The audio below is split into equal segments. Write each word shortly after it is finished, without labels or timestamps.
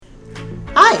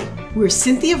We're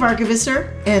Cynthia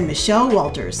Varkevisser and Michelle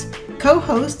Walters,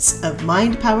 co-hosts of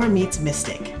Mind Power Meets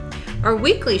Mystic. Our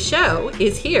weekly show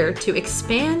is here to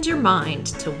expand your mind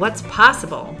to what's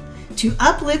possible, to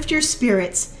uplift your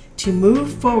spirits, to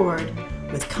move forward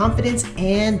with confidence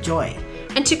and joy,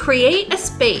 and to create a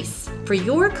space for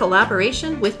your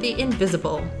collaboration with the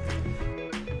invisible.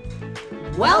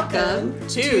 Welcome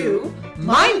to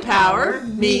Mind Power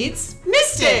Meets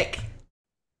Mystic.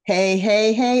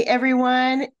 Hey,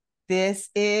 everyone. This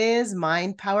is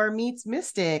Mind Power Meets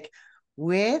Mystic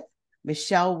with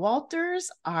Michelle Walters,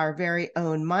 our very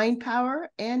own Mind Power,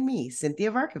 and me,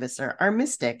 Cynthia Varkevisser, our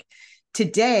mystic.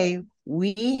 Today,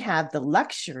 we have the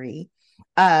luxury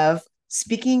of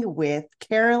speaking with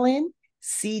Carolyn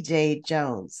C.J.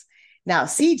 Jones. Now,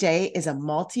 C.J. is a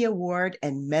multi-award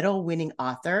and medal-winning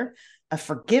author, a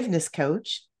forgiveness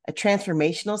coach, a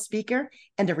transformational speaker,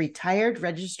 and a retired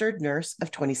registered nurse of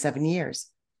 27 years.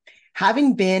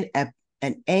 Having been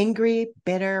an angry,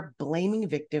 bitter, blaming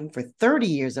victim for 30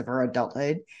 years of her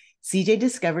adulthood, CJ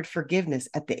discovered forgiveness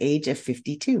at the age of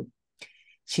 52.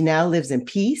 She now lives in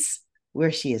peace, where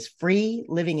she is free,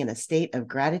 living in a state of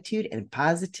gratitude and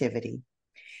positivity.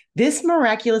 This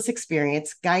miraculous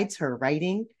experience guides her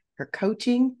writing, her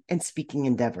coaching, and speaking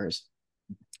endeavors.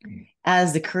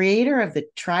 As the creator of the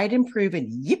tried and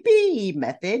proven Yippee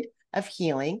method of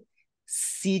healing,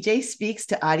 CJ speaks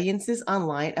to audiences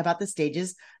online about the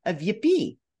stages of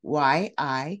Yippee,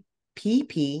 Y-I-P-P-E-E,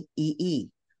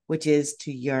 which is to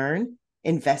yearn,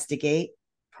 investigate,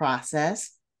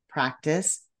 process,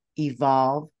 practice,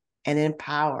 evolve, and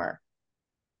empower.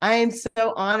 I am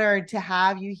so honored to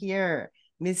have you here,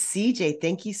 Ms. CJ.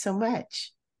 Thank you so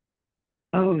much.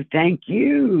 Oh, thank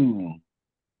you.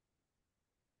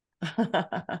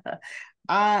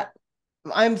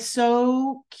 I'm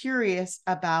so curious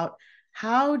about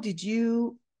how did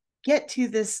you get to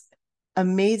this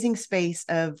amazing space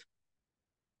of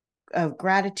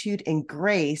gratitude and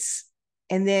grace,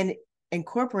 and then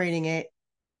incorporating it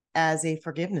as a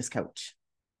forgiveness coach?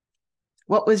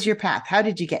 What was your path? How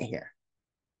did you get here?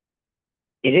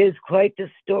 It is quite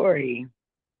the story,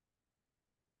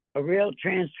 a real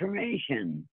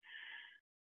transformation.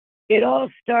 It all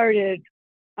started,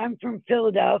 I'm from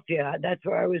Philadelphia, that's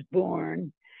where I was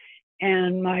born,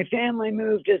 and my family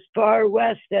moved as far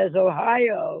west as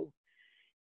Ohio,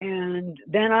 and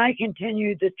then I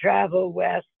continued to travel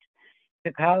west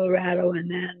to Colorado and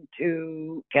then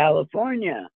to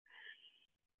California.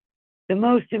 The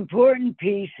most important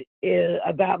piece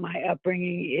about my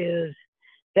upbringing is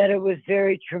that it was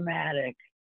very traumatic.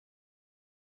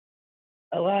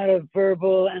 A lot of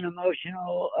verbal and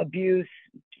emotional abuse,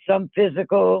 some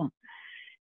physical.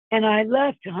 And I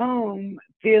left home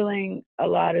feeling a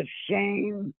lot of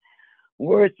shame,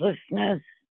 worthlessness.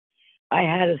 I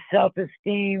had a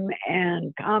self-esteem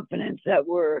and confidence that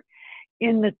were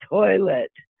in the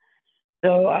toilet.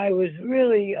 So I was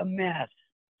really a mess.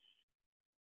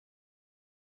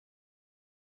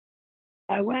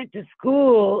 I went to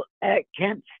school at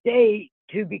Kent State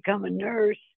to become a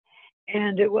nurse,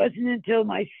 and it wasn't until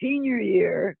my senior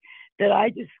year that I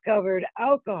discovered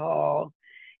alcohol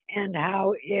and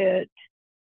how it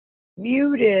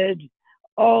muted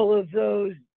all of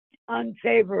those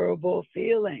unfavorable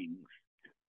feelings.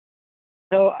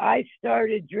 So I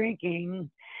started drinking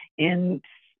in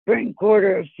spring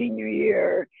quarter of senior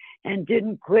year and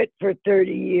didn't quit for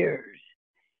 30 years.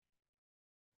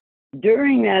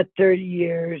 During that 30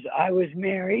 years, I was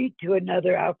married to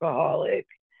another alcoholic,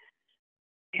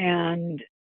 and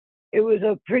it was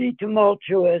a pretty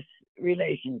tumultuous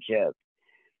relationship.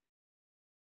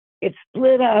 It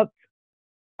split up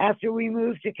after we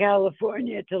moved to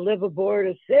California to live aboard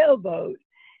a sailboat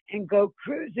and go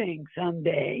cruising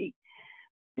someday.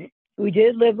 We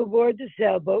did live aboard the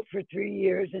sailboat for 3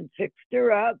 years and fixed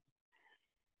her up.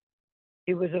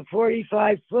 It was a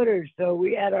 45-footer, so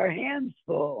we had our hands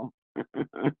full.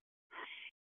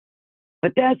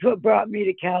 But that's what brought me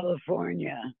to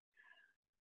California.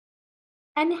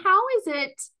 And how is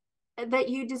it that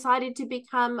you decided to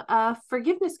become a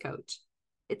forgiveness coach?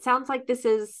 It sounds like this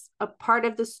is a part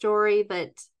of the story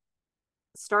that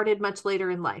started much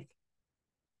later in life.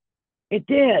 It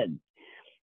did.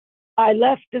 I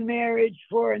left the marriage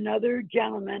for another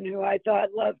gentleman who I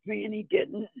thought loved me, and he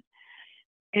didn't.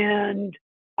 And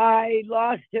I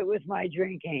lost it with my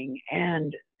drinking.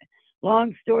 And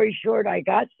long story short, I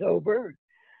got sober.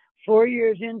 4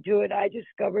 years into it, I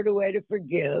discovered a way to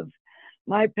forgive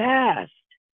my past,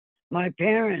 my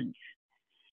parents.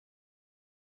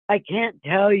 I can't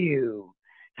tell you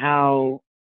how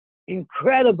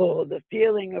incredible the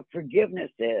feeling of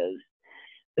forgiveness is.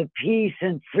 The peace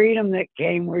and freedom that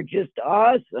came were just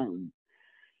awesome.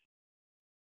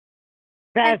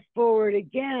 Fast forward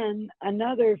again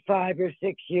another 5 or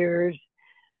 6 years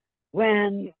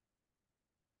when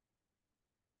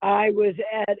I was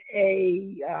at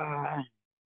a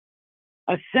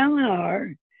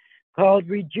seminar called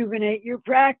Rejuvenate Your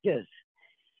Practice.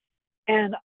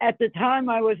 And at the time,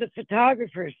 I was a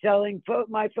photographer selling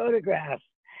my photographs,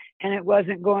 and it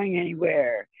wasn't going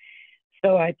anywhere.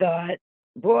 So I thought,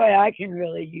 boy, I can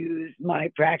really use my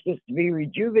practice to be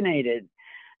rejuvenated.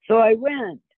 So I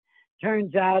went.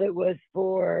 Turns out it was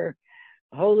for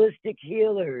holistic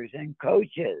healers and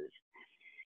coaches.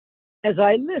 As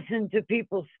I listened to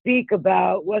people speak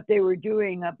about what they were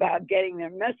doing about getting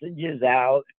their messages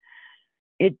out,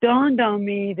 it dawned on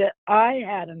me that I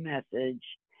had a message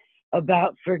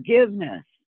about forgiveness.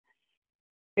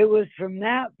 It was from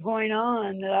that point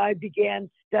on that I began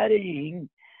studying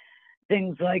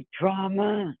things like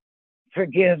trauma,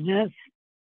 forgiveness,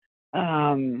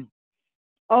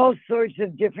 all sorts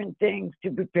of different things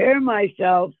to prepare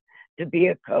myself to be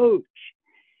a coach.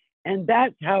 And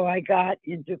that's how I got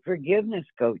into forgiveness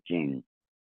coaching.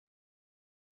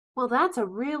 Well, that's a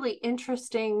really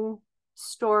interesting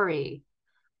story.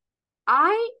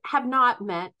 I have not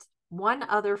met one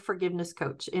other forgiveness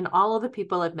coach in all of the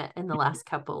people I've met in the last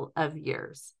couple of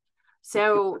years.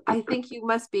 So I think you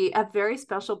must be a very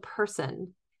special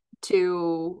person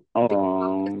to be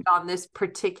focused on this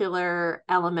particular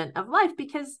element of life,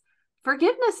 because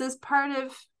forgiveness is part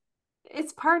of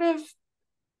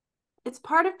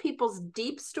people's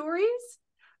deep stories,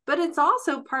 but it's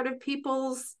also part of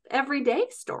people's everyday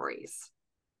stories.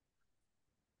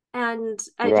 And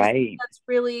I just think that's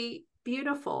really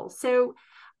beautiful. So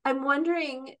I'm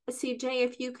wondering, CJ,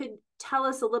 if you could tell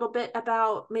us a little bit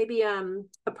about maybe a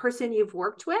person you've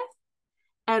worked with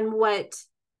and what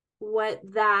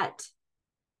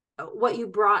you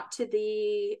brought to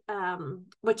the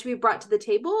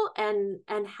table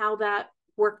and how that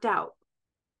worked out.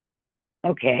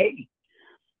 Okay.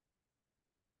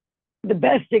 The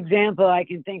best example I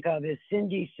can think of is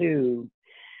Cindy Sue.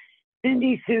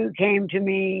 Cindy Sue came to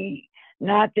me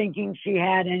not thinking she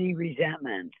had any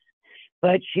resentments,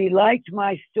 but she liked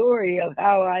my story of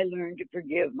how I learned to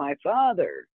forgive my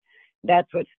father.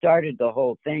 That's what started the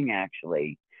whole thing,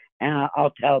 actually. And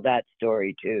I'll tell that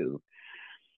story too.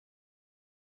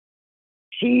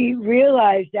 She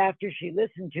realized after she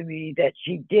listened to me that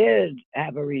she did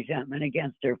have a resentment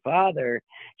against her father.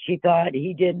 She thought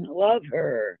he didn't love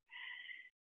her.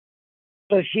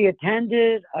 So she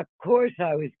attended a course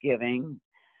I was giving,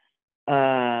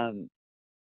 and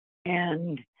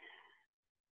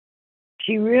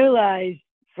she realized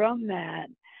from that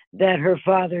her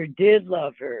father did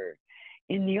love her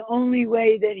in the only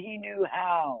way that he knew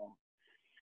how.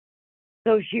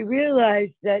 So she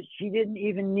realized that she didn't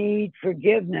even need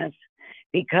forgiveness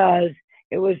because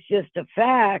it was just a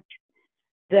fact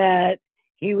that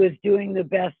he was doing the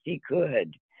best he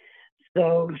could.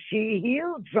 So she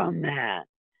healed from that.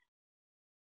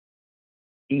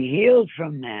 She healed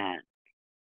from that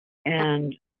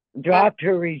and dropped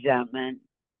her resentment.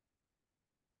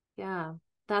 Yeah,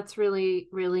 that's really,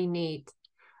 really neat.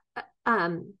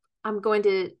 I'm going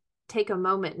to take a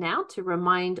moment now to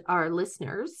remind our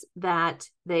listeners that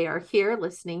they are here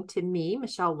listening to me,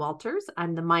 Michelle Walters.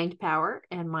 I'm the Mind Power,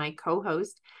 and my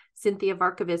co-host, Cynthia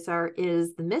Varkavisar,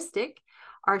 is the Mystic.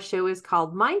 Our show is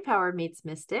called Mind Power Meets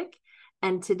Mystic.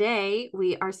 And today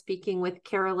we are speaking with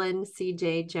Carolyn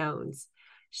C.J. Jones.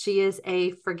 She is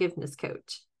a forgiveness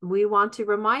coach. We want to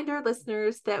remind our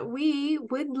listeners that we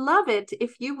would love it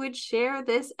if you would share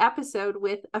this episode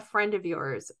with a friend of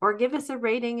yours, or give us a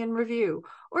rating and review,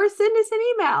 or send us an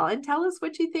email and tell us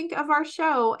what you think of our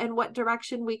show and what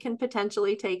direction we can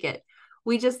potentially take it.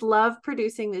 We just love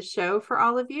producing this show for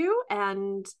all of you,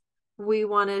 and we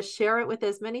want to share it with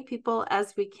as many people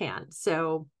as we can.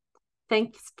 So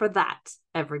thanks for that,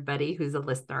 everybody who's a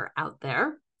listener out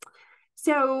there.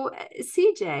 So,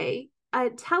 CJ,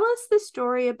 tell us the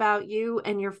story about you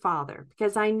and your father,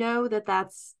 because I know that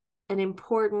that's an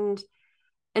important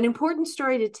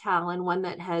story to tell, and one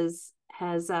that has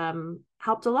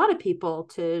helped a lot of people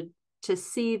to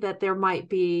see that there might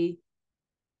be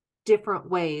different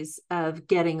ways of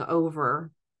getting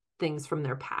over things from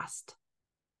their past.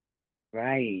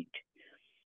 Right.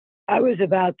 I was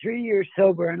about 3 years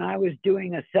sober, and I was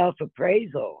doing a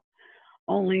self-appraisal.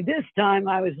 Only this time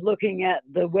I was looking at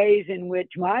the ways in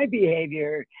which my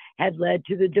behavior had led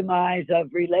to the demise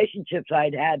of relationships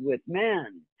I'd had with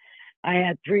men. I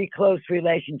had 3 close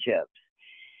relationships.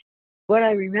 What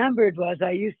I remembered was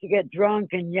I used to get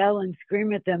drunk and yell and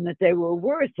scream at them that they were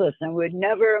worthless and would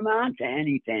never amount to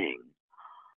anything.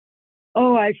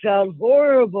 Oh, I felt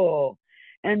horrible.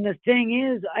 And the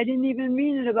thing is, I didn't even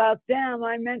mean it about them.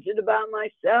 I meant it about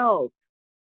myself.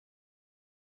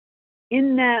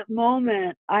 In that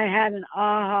moment, I had an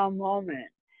aha moment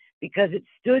because it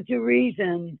stood to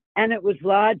reason and it was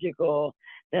logical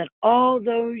that all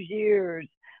those years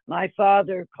my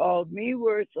father called me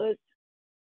worthless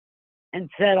and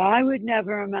said I would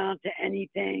never amount to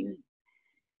anything.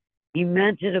 He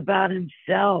meant it about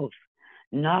himself,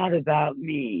 not about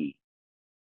me.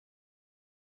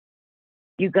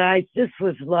 You guys, this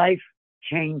was life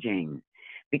changing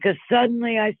because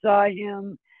suddenly I saw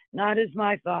him not as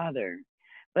my father,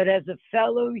 but as a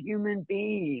fellow human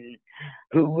being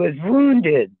who was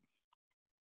wounded,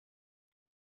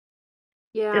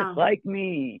 just like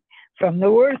me, from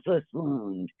the worthless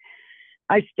wound.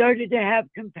 I started to have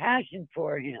compassion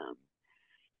for him.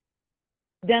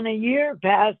 Then a year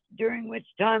passed, during which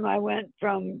time I went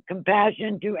from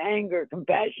compassion to anger,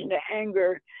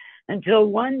 until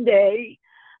one day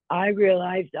I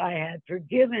realized I had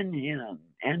forgiven him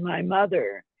and my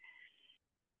mother.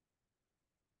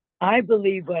 I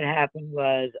believe what happened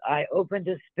was I opened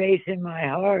a space in my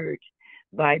heart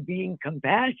by being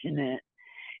compassionate,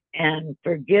 and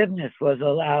forgiveness was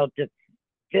allowed to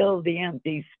fill the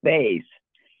empty space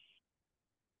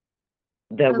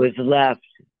that was left.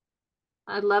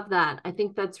 I love that. I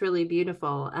think that's really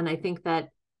beautiful. And I think that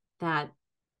that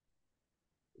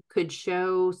could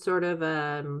show sort of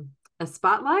a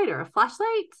spotlight or a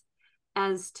flashlight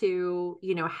as to,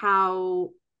 you know, how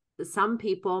some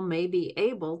people may be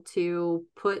able to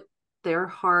put their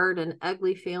hard and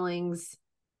ugly feelings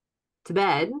to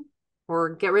bed or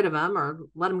get rid of them or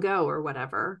let them go or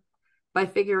whatever by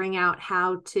figuring out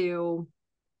how to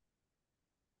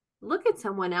look at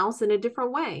someone else in a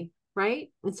different way, right?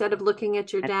 Instead of looking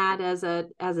at your dad as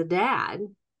a dad,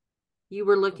 you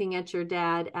were looking at your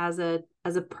dad as a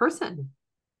person,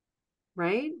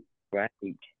 right? Right.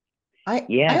 I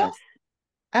Yes.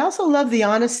 I also love the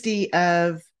honesty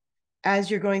of,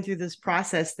 as you're going through this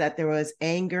process, that there was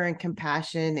anger and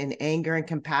compassion and anger and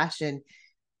compassion,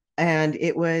 and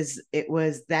it was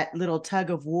that little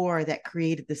tug of war that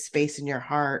created the space in your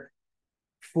heart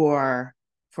for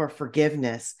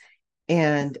forgiveness.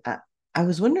 And I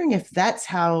was wondering if that's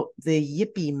how the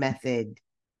yippee method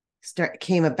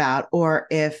came about, or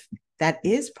if that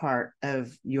is part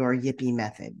of your yippee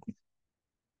method.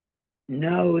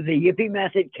 No, the yippee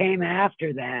method came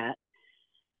after that,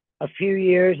 a few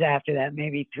years after that,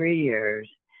 maybe 3 years.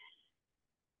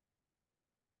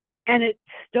 And it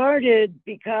started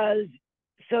because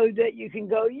so that you can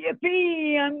go,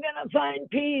 yippee, I'm going to find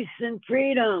peace and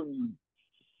freedom.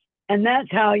 And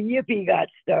that's how yippee got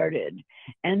started.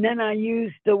 And then I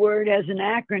used the word as an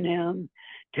acronym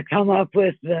to come up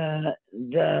with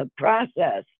the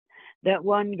process that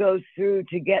one goes through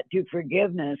to get to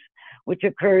forgiveness, which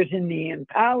occurs in the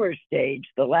empower stage,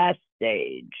 the last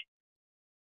stage.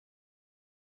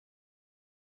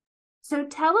 So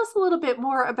tell us a little bit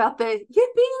more about the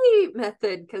yippee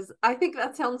method, because I think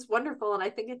that sounds wonderful. And I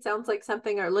think it sounds like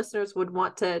something our listeners would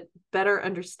want to better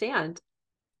understand.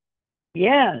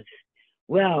 Yes.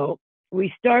 Well,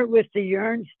 we start with the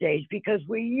yearn stage because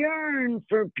we yearn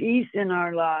for peace in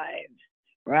our lives,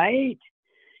 right?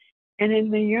 And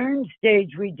in the yearn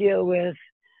stage, we deal with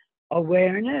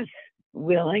awareness,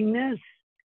 willingness,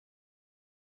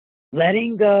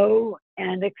 letting go,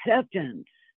 and acceptance.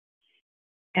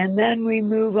 And then we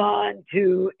move on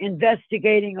to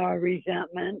investigating our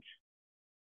resentments.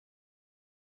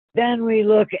 Then we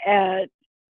look at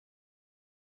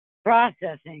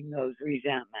processing those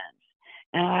resentments.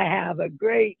 And I have a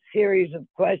great series of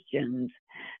questions,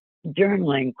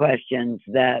 journaling questions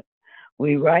that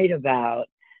we write about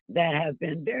that have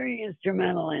been very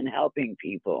instrumental in helping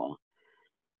people.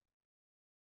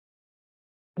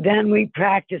 Then we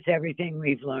practice everything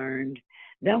we've learned.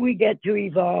 Then we get to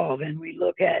evolve and we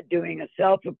look at doing a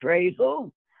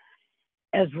self-appraisal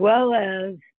as well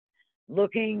as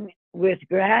looking with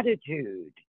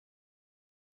gratitude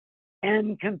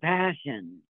and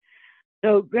compassion.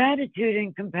 So gratitude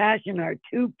and compassion are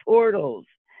two portals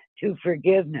to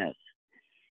forgiveness.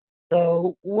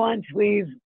 So once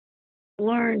we've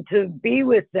learned to be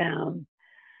with them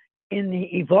in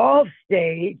the evolve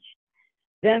stage,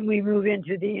 then we move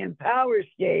into the empower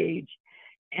stage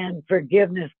and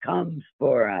forgiveness comes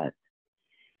for us.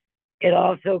 It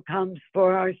also comes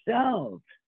for ourselves.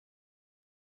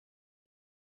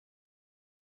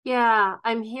 Yeah,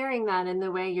 I'm hearing that in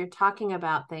the way you're talking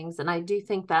about things. And I do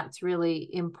think that's really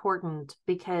important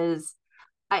because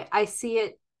I see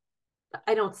it.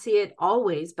 I don't see it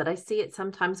always, but I see it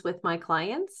sometimes with my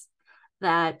clients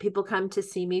that people come to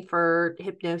see me for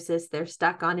hypnosis. They're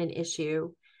stuck on an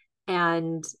issue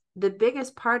and the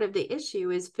biggest part of the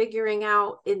issue is figuring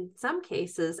out, in some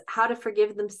cases, how to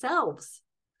forgive themselves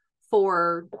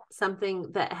for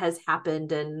something that has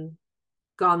happened and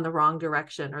gone the wrong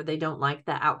direction, or they don't like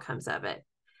the outcomes of it.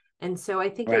 And so I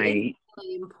think it is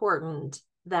really important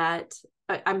that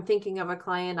I'm thinking of a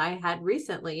client I had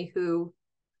recently who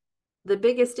the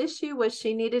biggest issue was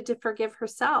she needed to forgive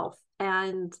herself.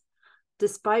 And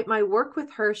despite my work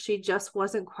with her, she just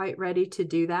wasn't quite ready to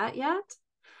do that yet.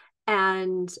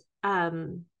 And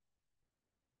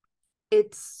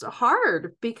it's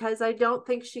hard because I don't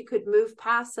think she could move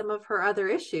past some of her other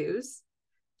issues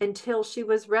until she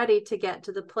was ready to get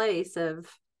to the place of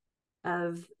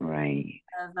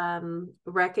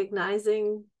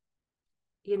recognizing,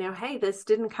 you know, hey, this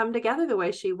didn't come together the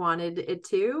way she wanted it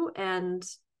to, and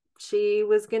she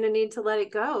was going to need to let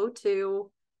it go to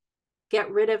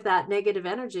get rid of that negative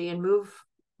energy and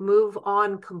move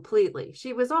on completely.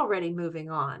 She was already moving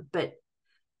on, but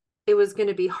it was going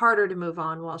to be harder to move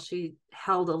on while she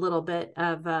held a little bit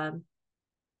of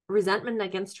resentment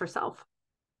against herself.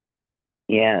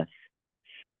 Yes.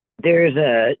 There's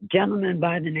a gentleman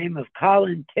by the name of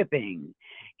Colin Tipping.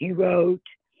 He wrote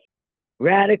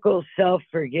Radical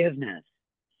Self-Forgiveness.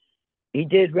 He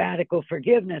did Radical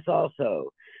Forgiveness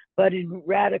also. But in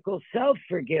Radical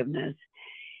Self-Forgiveness,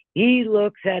 he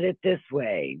looks at it this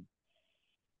way.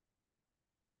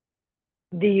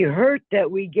 The hurt that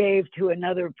we gave to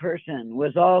another person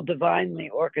was all divinely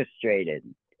orchestrated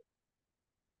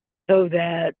so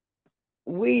that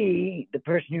we, the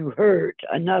person who hurt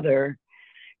another,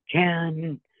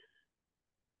 can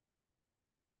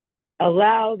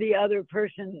allow the other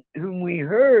person whom we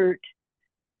hurt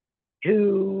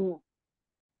to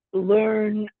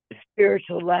learn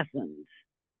spiritual lessons.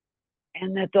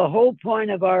 And that the whole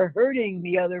point of our hurting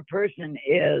the other person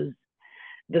is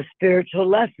the spiritual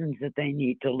lessons that they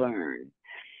need to learn.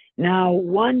 Now,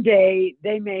 one day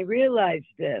they may realize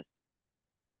this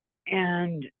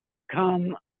and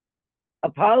come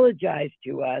apologize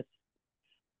to us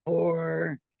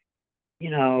or,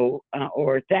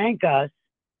 or thank us,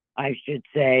 I should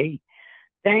say,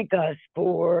 thank us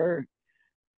for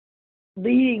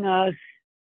leading us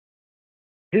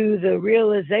to the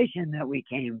realization that we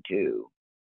came to.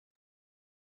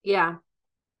 Yeah,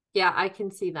 I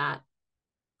can see that.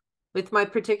 With my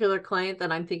particular client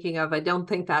that I'm thinking of, I don't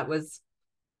think that was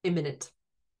imminent,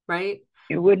 right?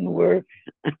 It wouldn't work.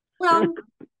 Well,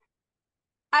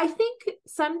 I think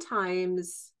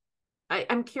sometimes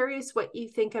I'm curious what you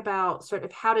think about sort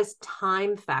of how does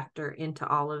time factor into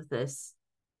all of this,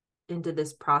 into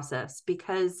this process?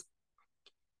 Because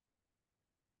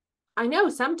I know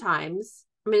sometimes,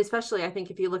 I mean, especially I think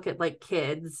if you look at like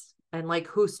kids and like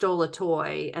who stole a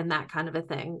toy and that kind of a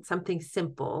thing, something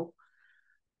simple.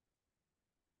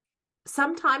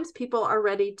 Sometimes people are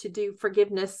ready to do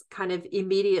forgiveness kind of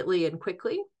immediately and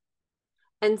quickly.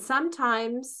 And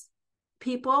sometimes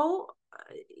people,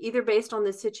 either based on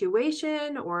the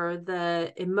situation or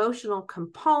the emotional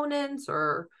components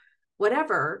or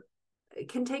whatever,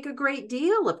 can take a great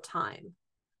deal of time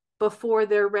before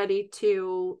they're ready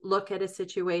to look at a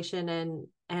situation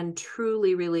and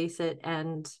truly release it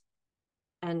and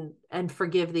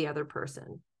forgive the other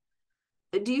person.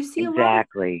 Do you see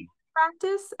exactly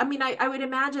practice? I mean, I would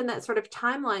imagine that sort of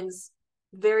timelines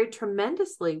vary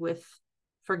tremendously with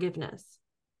forgiveness.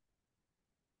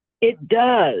 It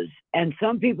does. And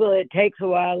some people, it takes a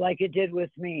while, like it did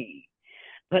with me.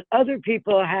 But other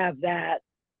people have that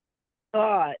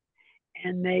thought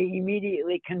and they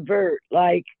immediately convert.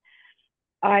 Like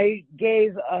I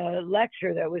gave a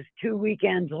lecture that was 2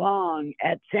 weekends long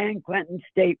at San Quentin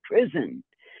State Prison.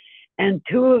 And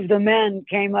 2 of the men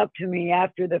came up to me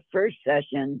after the first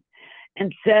session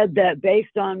and said that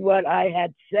based on what I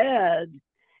had said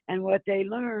and what they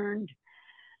learned,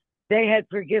 they had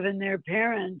forgiven their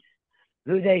parents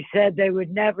who they said they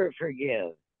would never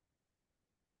forgive.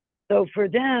 So for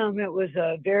them, it was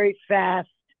a very fast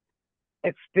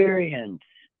experience.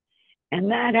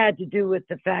 And that had to do with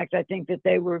the fact, I think, that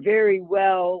they were very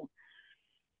well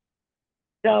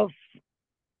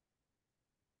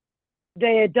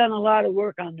they had done a lot of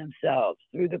work on themselves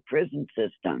through the prison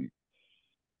system.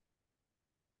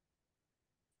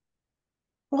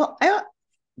 Well,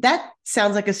 that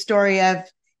sounds like a story of,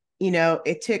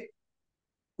 it took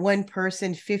one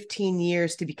person 15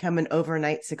 years to become an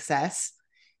overnight success,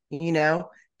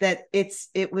 that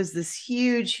it was this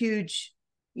huge,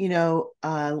 a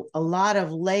lot of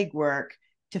legwork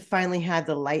to finally have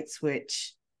the light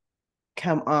switch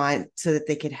come on so that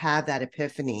they could have that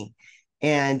epiphany.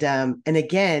 And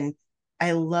again,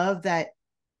 I love that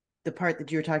the part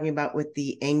that you were talking about with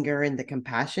the anger and the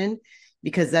compassion,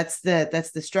 because that's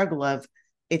the struggle of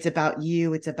it's about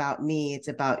you, it's about me, it's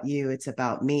about you, it's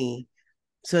about me,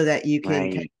 so that you can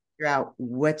kind of Right. figure out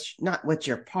not what's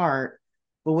your part,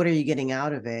 but what are you getting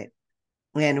out of it,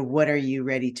 and what are you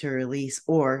ready to release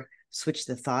or switch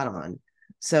the thought on.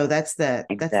 So that's the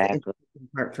Exactly. interesting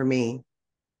part for me.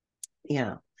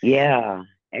 Yeah. Yeah,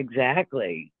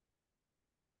 exactly.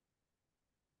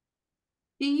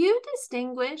 Do you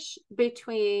distinguish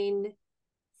between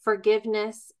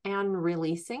forgiveness and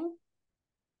releasing?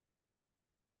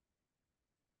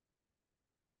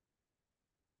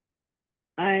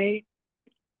 I,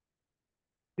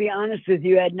 be honest with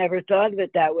you, I'd never thought of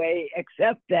it that way,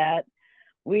 except that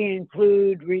we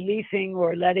include releasing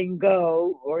or letting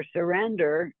go or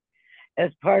surrender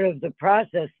as part of the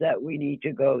process that we need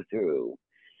to go through.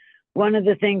 One of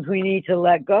the things we need to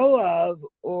let go of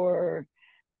or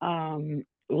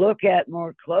look at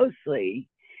more closely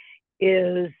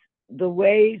is the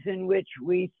ways in which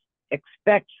we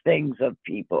expect things of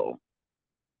people.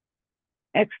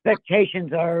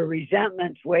 Expectations are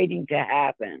resentments waiting to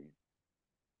happen.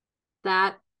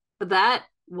 That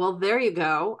well, there you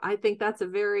go. I think that's a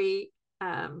very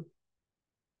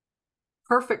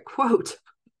perfect quote.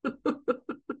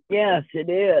 Yes, it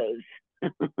is.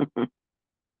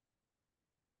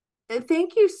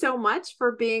 Thank you so much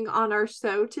for being on our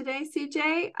show today,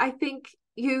 CJ. I think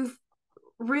you've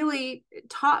really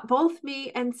taught both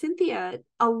me and Cynthia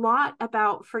a lot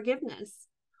about forgiveness.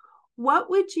 What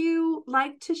would you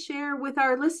like to share with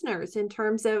our listeners in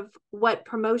terms of what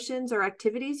promotions or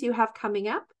activities you have coming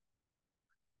up?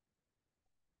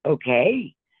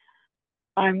 Okay.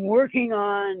 I'm working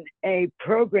on a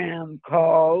program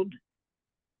called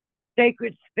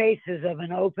Sacred Spaces of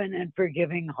an Open and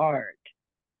Forgiving Heart.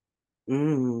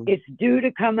 It's due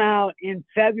to come out in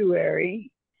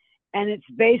February, and it's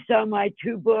based on my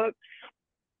 2 books,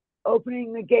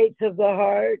 Opening the Gates of the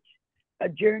Heart, A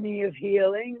Journey of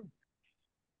Healing,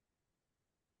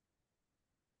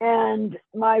 and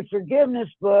my forgiveness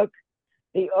book,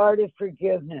 The Art of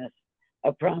Forgiveness,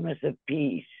 A Promise of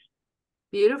Peace.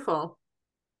 Beautiful.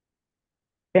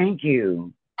 Thank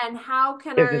you. And how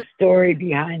can There's a story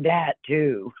behind that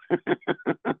too.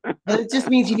 Well, it just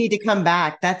means you need to come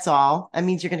back. That's all. That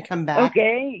means you're going to come back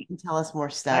Okay. and tell us more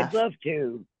I'd stuff. love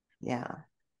to. Yeah.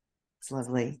 It's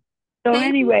lovely. So Thank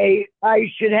anyway,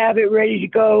 I should have it ready to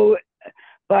go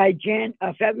by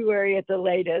February at the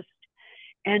latest.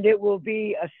 And it will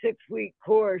be a 6-week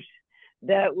course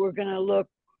that we're going to look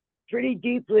pretty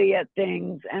deeply at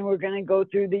things, and we're going to go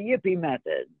through the Yippie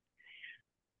method.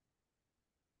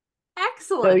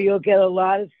 Excellent. So you'll get a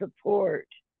lot of support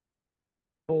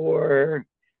for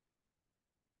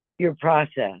your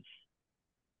process.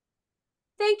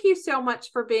 Thank you so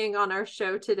much for being on our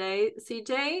show today,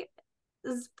 CJ.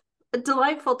 It's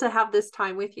delightful to have this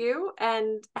time with you,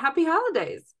 and happy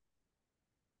holidays.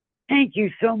 Thank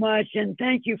you so much, and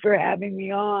thank you for having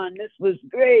me on. This was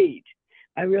great.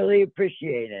 I really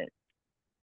appreciate it.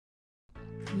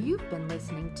 You've been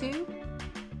listening to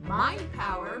Mind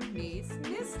Power Meets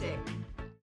Mystic.